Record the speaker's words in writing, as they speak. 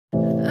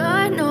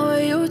I know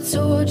you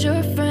told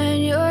your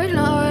friend you're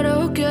not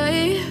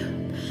okay,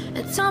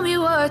 and tell me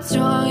what's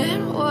wrong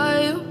and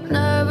why you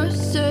never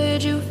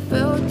said you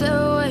felt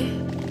that way.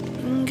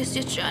 Guess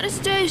you're trying to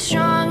stay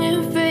strong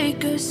and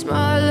fake a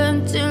smile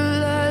until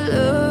I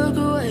look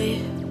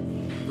away.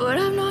 But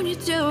I've known you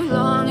too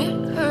long,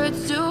 it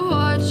hurts to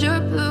watch your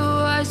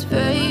blue eyes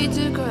fade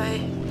to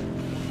gray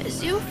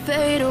as you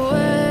fade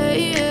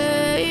away,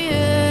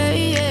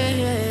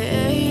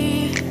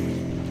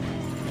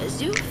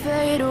 as you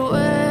fade away.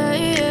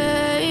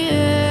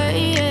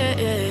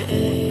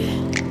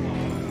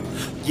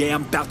 Yeah,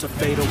 I'm about to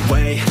fade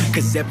away,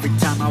 cause every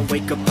time I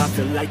wake up I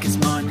feel like it's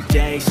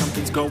Monday.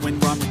 Something's going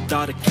wrong with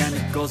all the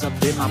chemicals up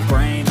in my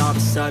brain. All of a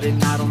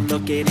sudden I don't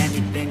look at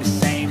anything the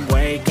same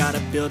way.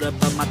 Gotta build up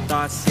of my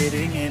thoughts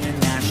sitting in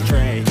an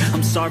ashtray.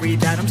 I'm sorry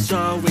that I'm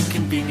so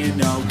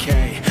inconvenient,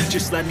 okay.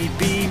 Just let me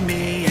be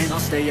me and I'll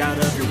stay out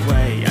of your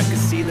way. I can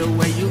see the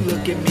way you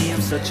look at me,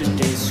 I'm such a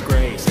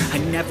disgrace. I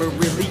never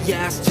really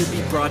asked to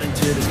be brought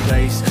into this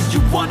place. You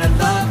wanna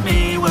love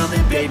me? Well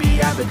then baby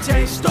have a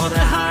taste. All the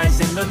highs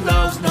and the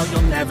lows, no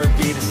you'll never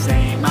be the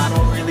same. I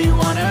don't really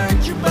wanna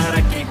hurt you but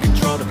I can't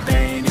control the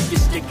pain. If you're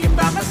sticking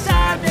by my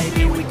side,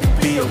 maybe we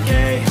could be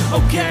okay.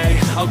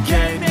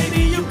 Okay,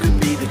 maybe you could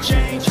be the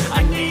change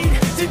I need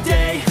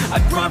today. I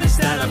promise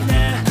that I've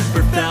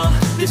never felt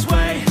this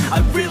way. I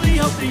really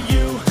hope that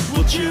you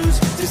will choose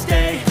to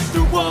stay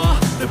through all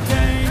the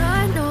pain.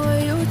 I know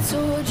you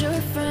told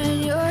your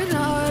friend you're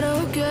not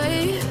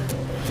okay,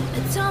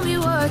 and tell me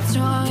what's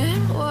wrong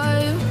and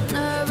why you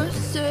never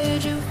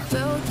said you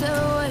felt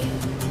that way.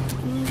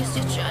 Guess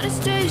you're trying to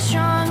stay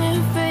strong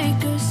and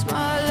fake a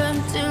smile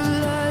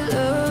until I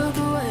look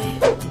away.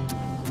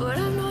 But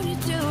I've known you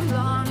too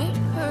long, it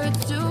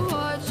hurts to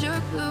watch your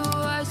blue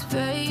eyes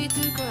fade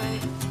to gray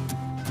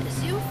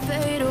as you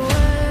fade away.